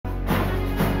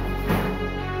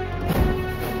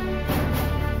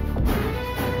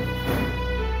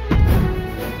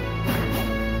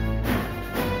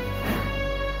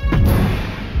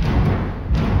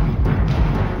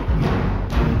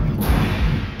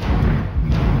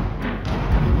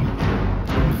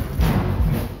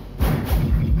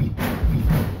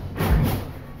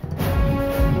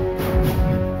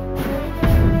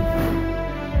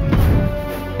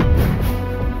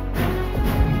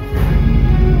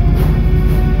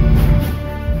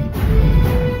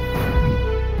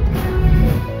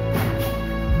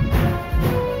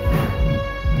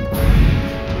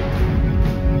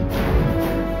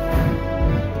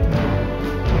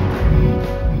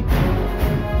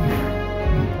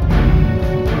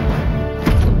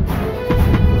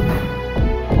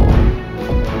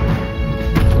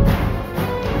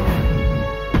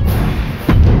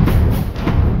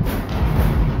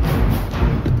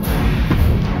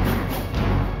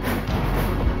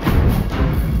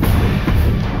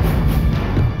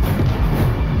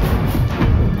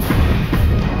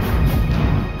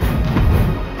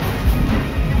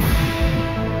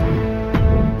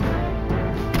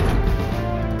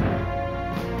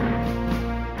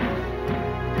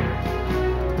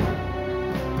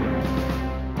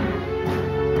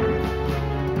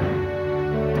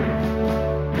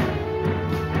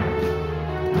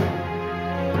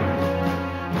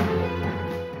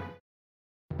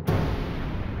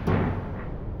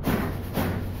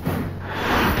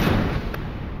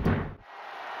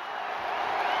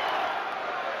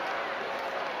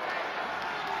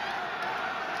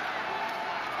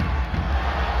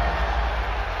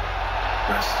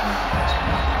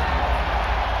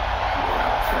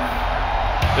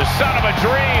The son of a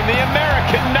dream, the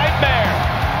American Nightmare.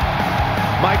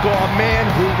 Michael, a man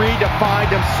who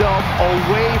redefined himself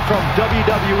away from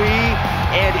WWE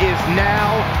and is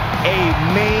now a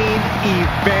main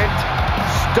event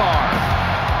star.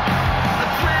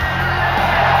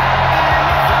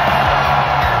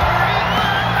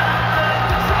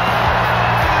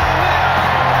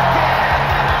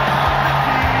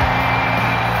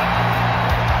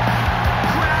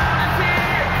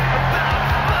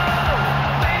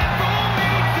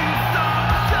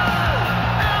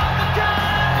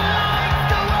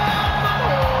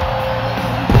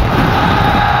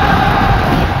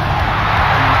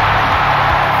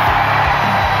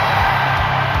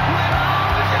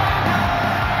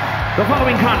 The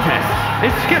following contest is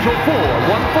scheduled for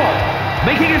one fall.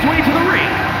 Making his way to the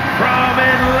ring from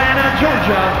Atlanta,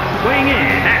 Georgia, weighing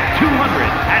in at 220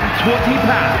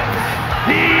 pounds,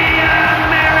 the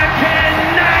American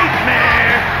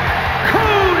Nightmare,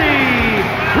 Cody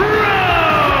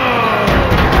Rhodes!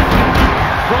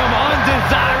 From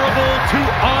undesirable to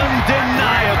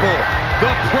undeniable,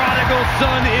 the prodigal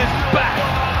son is back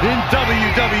in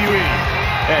WWE.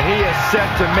 And he is set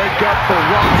to make up for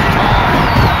lost time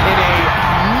in a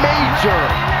major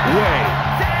way.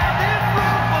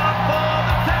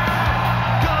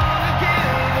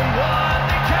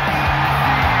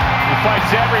 He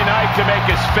fights every night to make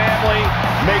his family,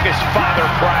 make his father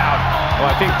proud. Well,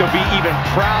 I think they'll be even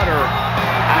prouder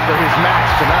after his match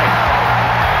tonight.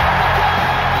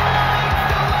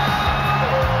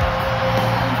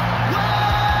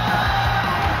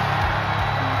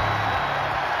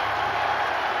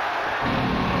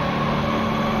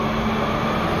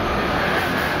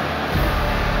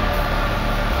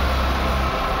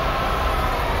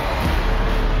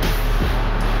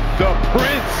 The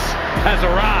Prince has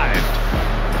arrived.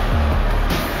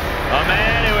 A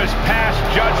man who has passed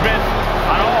judgment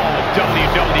on all of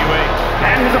WWE.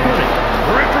 And his opponent,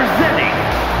 representing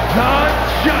the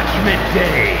Judgment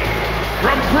Day,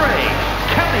 from Bray,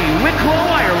 County Wicklow,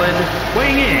 Ireland,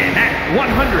 weighing in at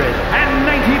 190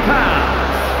 pounds,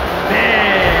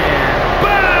 Finn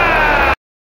Balor!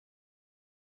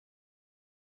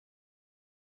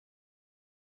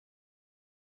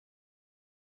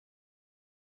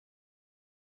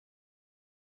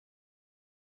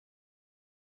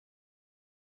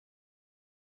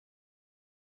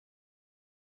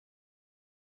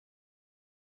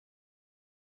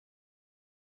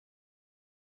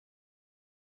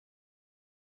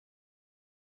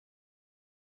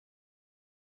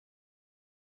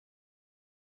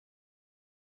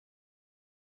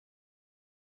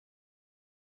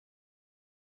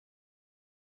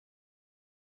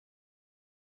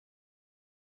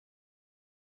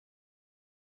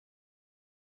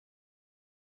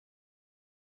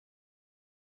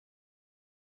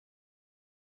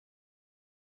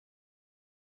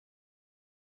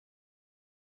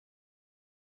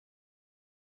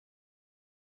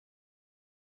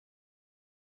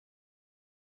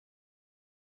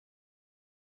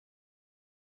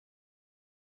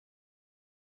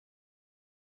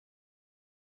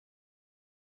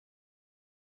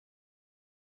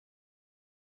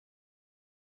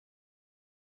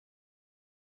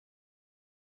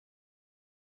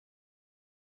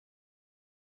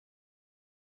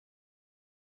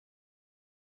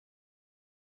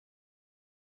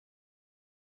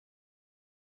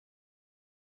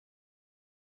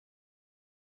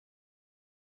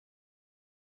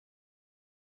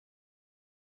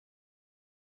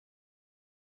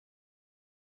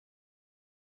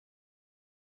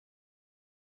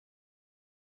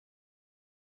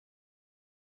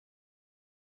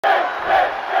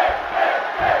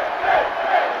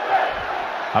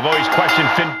 I've always questioned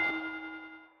Finn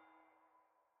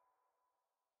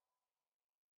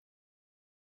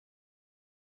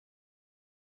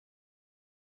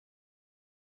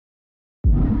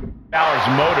Balor's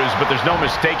motives, but there's no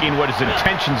mistaking what his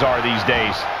intentions are these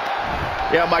days.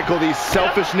 Yeah, Michael, the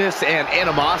selfishness and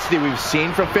animosity we've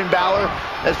seen from Finn Balor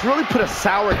has really put a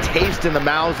sour taste in the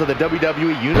mouths of the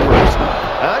WWE Universe.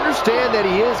 I understand that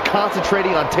he is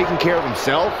concentrating on taking care of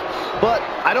himself, but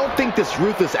I don't think this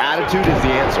ruthless attitude is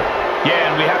the answer. Yeah,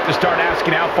 and we have to start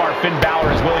asking how far Finn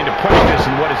Balor is willing to push this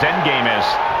and what his end game is.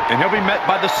 And he'll be met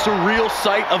by the surreal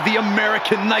sight of the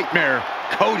American Nightmare,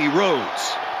 Cody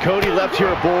Rhodes. Cody left here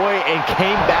a boy and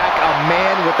came back a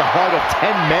man with the heart of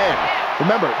 10 men.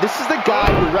 Remember, this is the guy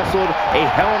who wrestled a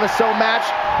Hell in a Cell match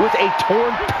with a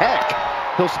torn pec.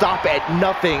 He'll stop at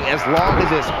nothing as long as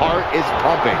his heart is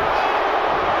pumping.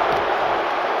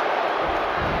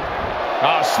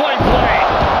 Sling blade.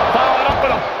 Follow it up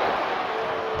with a...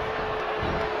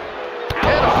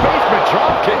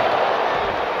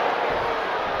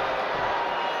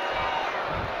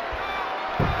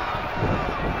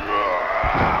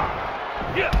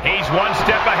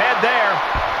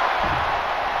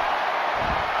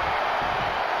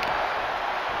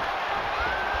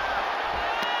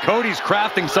 Cody's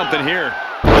crafting something here.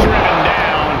 Driven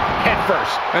down, head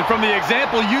first. And from the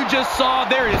example you just saw,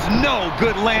 there is no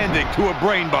good landing to a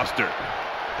brainbuster.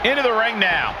 Into the ring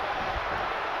now.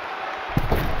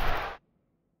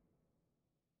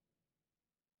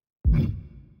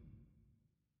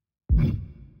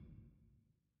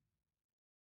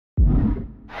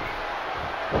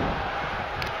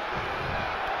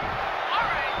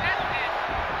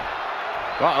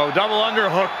 Uh-oh, double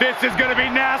underhook. This is going to be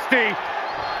nasty.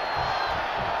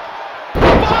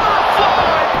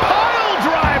 Pile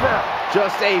driver!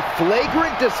 Just a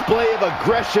flagrant display of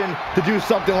aggression to do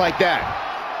something like that.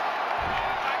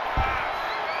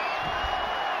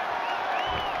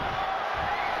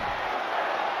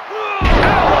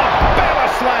 Alabama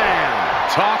slam!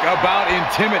 Talk about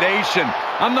intimidation.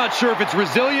 I'm not sure if it's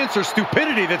resilience or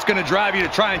stupidity that's going to drive you to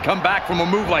try and come back from a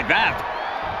move like that.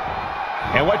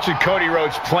 And what should Cody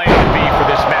Rhodes' plan be for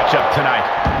this matchup tonight?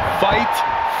 Fight,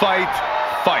 fight,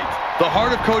 fight. The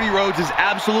heart of Cody Rhodes is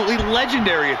absolutely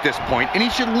legendary at this point, and he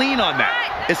should lean on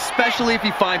that, especially if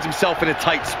he finds himself in a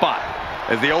tight spot.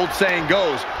 As the old saying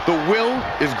goes, the will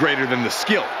is greater than the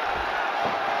skill.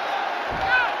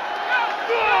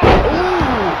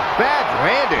 Ooh, bad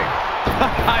landing.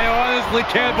 I honestly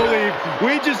can't believe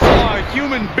we just saw a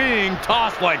human being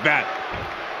tossed like that.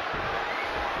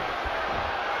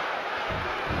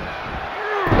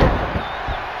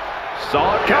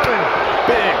 Saw it coming.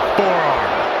 Big forearm.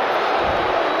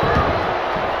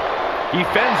 He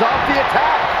fends off the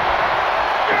attack.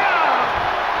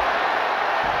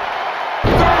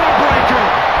 Breaker.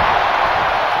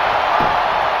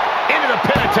 Into the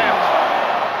pin attempt.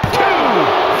 2.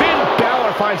 Finn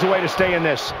Balor finds a way to stay in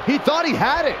this. He thought he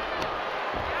had it.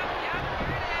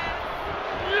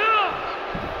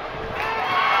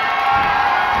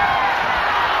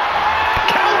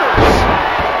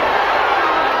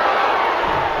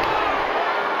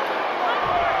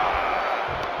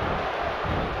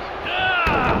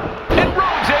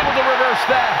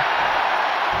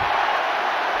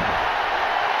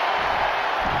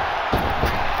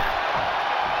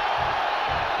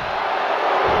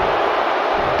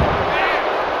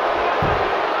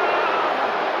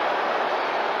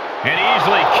 And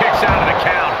easily kicks out of the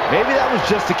count. Maybe that was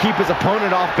just to keep his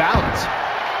opponent off balance.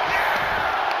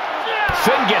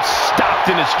 Finn gets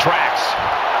stopped in his tracks.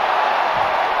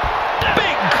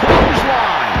 Big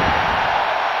clothesline.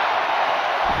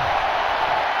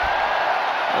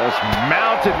 Just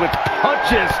mounted with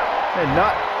punches and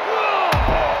not...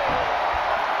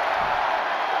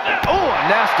 Oh, a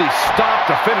nasty stop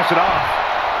to finish it off.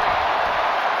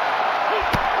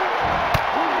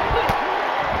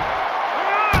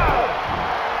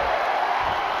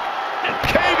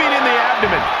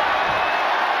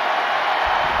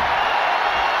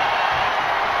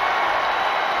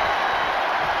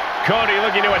 Cody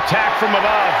looking to attack from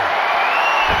above.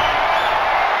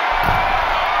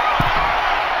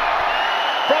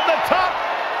 From the top.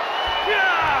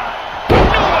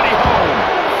 Nobody home.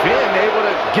 Finn able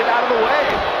to get out of the way.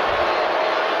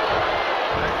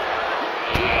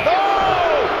 Oh!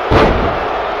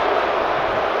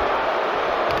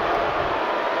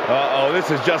 Uh-oh,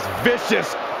 this is just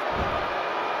vicious.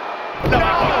 No,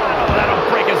 that'll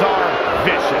break his arm.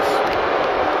 Vicious.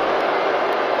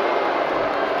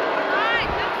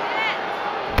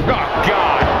 Oh,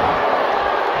 God.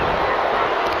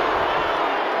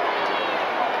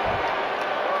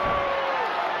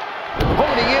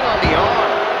 Honing in on the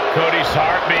arm. Cody's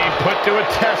heart being put to a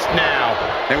test now.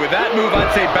 And with that move,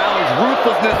 I'd say Balor's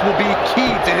ruthlessness will be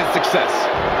key to his success.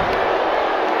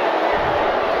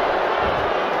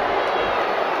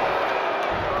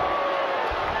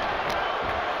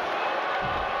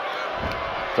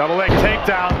 Double leg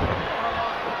takedown.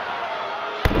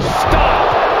 Stop!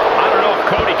 I don't know if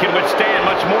Cody can withstand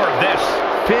much more of this.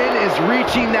 Finn is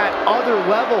reaching that other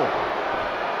level.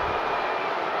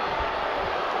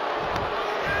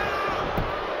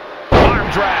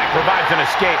 Arm drag provides an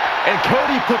escape. And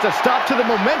Cody puts a stop to the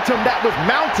momentum that was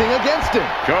mounting against him.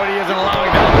 Cody isn't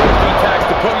allowing that burst of attacks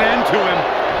to put an end to him.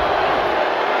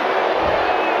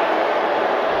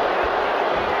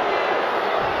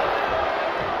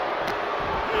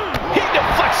 He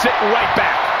deflects it right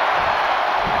back.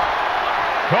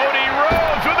 Cody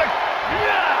Rhodes with a...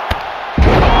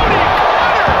 Cody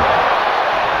cutter!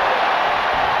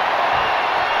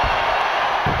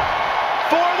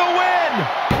 For the win!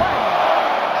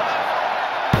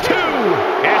 2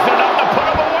 is enough to put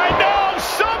him away. No,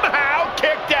 somehow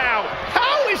kicked out.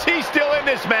 How is he still in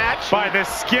this match? By the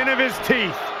skin of his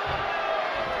teeth.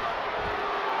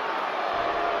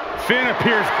 Finn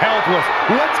appears helpless.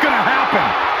 What's going to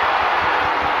happen?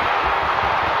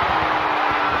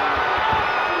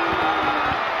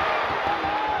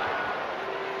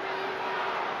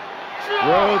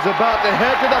 is about to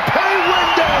head to the pay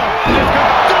window. This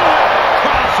could do it.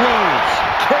 Crossroads.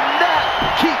 Can that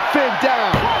keep Finn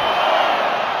down?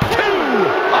 2.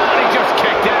 Oh, he just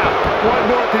kicked out. What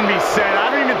more can be said? I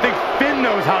don't even think Finn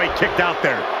knows how he kicked out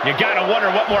there. You gotta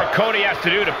wonder what more Cody has to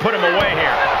do to put him away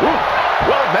here. Ooh,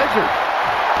 well measured.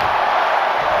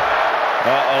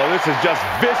 Uh-oh, this is just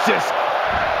vicious.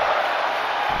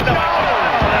 No!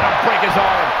 That'll break his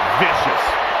arm. Vicious.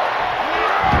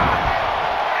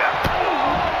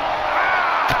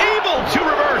 Able to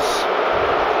reverse.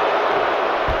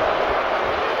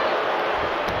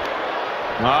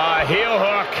 Heel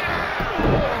hook.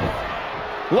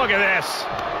 Look at this.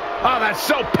 Oh, that's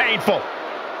so painful.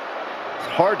 It's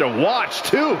hard to watch,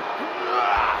 too.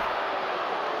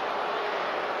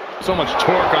 So much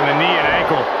torque on the knee and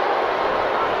ankle.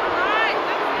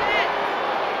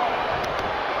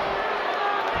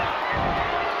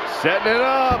 Setting it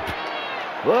up.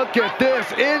 Look at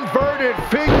this inverted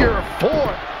figure 4.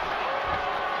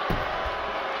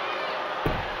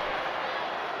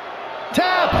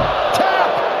 Tap!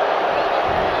 Tap!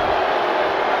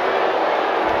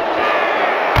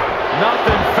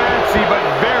 Nothing fancy, but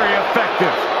very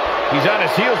effective. He's on his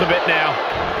heels a bit now.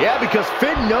 Yeah, because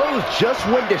Finn knows just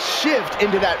when to shift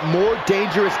into that more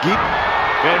dangerous gear.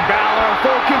 And Balor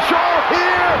full control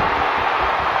here.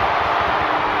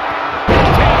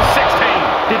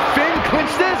 16. Did Finn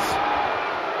clinch this?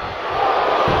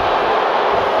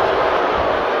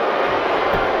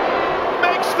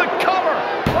 Makes the cover.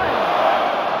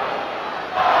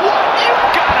 What? You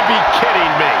gotta be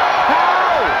kidding me. How?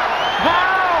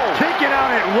 Kicking out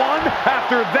at 1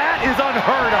 after that is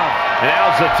unheard of.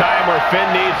 Now's the time where Finn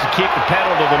needs to keep the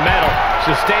pedal to the metal.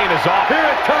 Sustain his offense. Here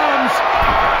it comes.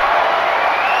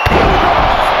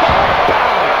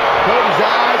 Cody's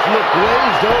eyes look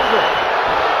glazed over.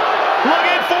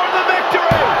 Looking for the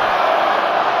victory.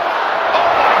 Oh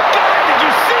my God, did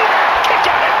you see that? Kick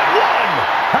out at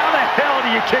 1. How the hell do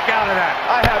you kick out of that?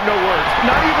 I have no words.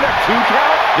 Not even a 2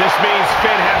 count? This means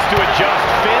Finn has to adjust.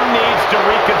 Finn needs to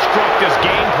reconstruct his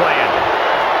game plan.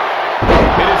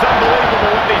 It is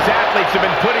unbelievable what these athletes have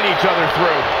been putting each other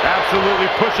through. Absolutely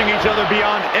pushing each other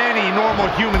beyond any normal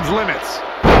human's limits.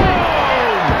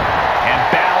 Boom! And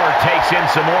Balor takes in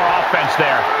some more offense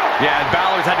there. Yeah, and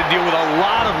Balor's had to deal with a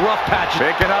lot of rough patches.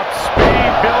 Picking up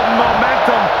speed, building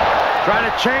momentum, trying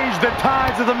to change the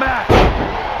tides of the match.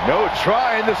 No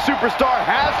trying. The superstar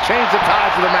has changed the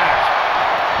tides of the match.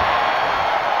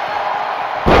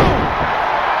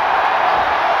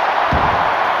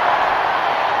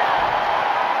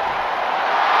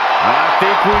 I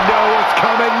think we know what's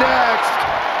coming next.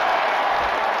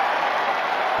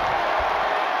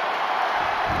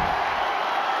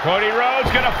 Cody Rhodes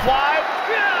gonna fly.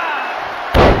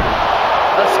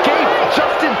 Escape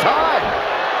just in time.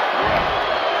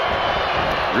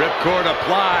 Ripcord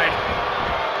applied.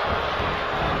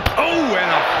 Oh,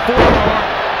 and a forearm.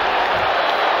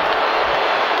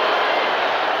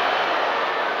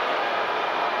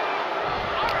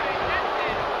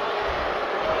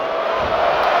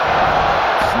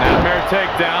 Snapmare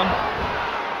takedown.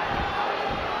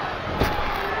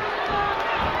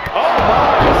 Oh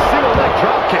my, single leg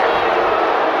drop kick.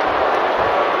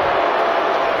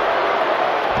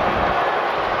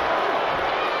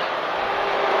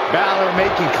 Balor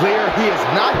making clear he is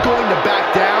not going to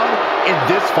back down in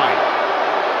this fight.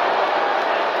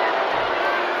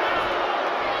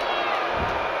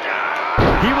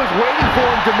 He was waiting for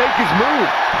him to make his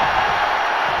move.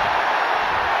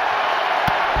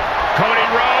 Cody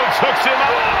Rhodes hooks him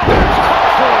up.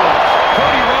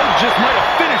 Cody Rhodes just might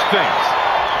have finished things.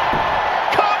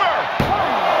 Cover!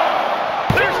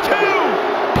 There's 2!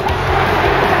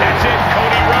 That's it.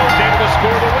 Cody Rhodes able to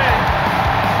score the win.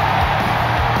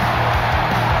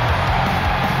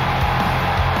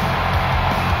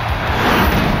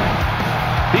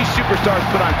 These superstars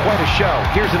put on quite a show.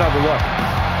 Here's another look.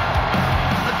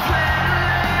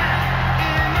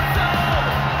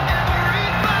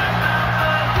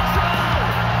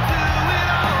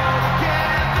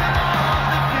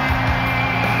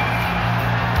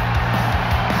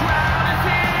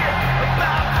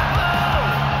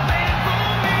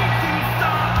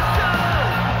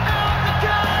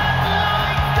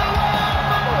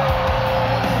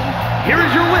 Here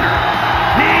is your winner,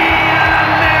 the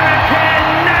American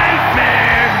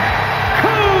Nightmare,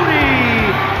 Cody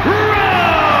Rhodes!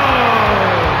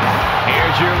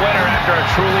 Here's your winner after a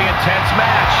truly intense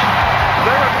match. Is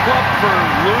there a club for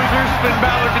losers Finn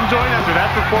Balor can join after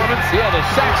that performance? Yeah, the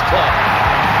Sex Club.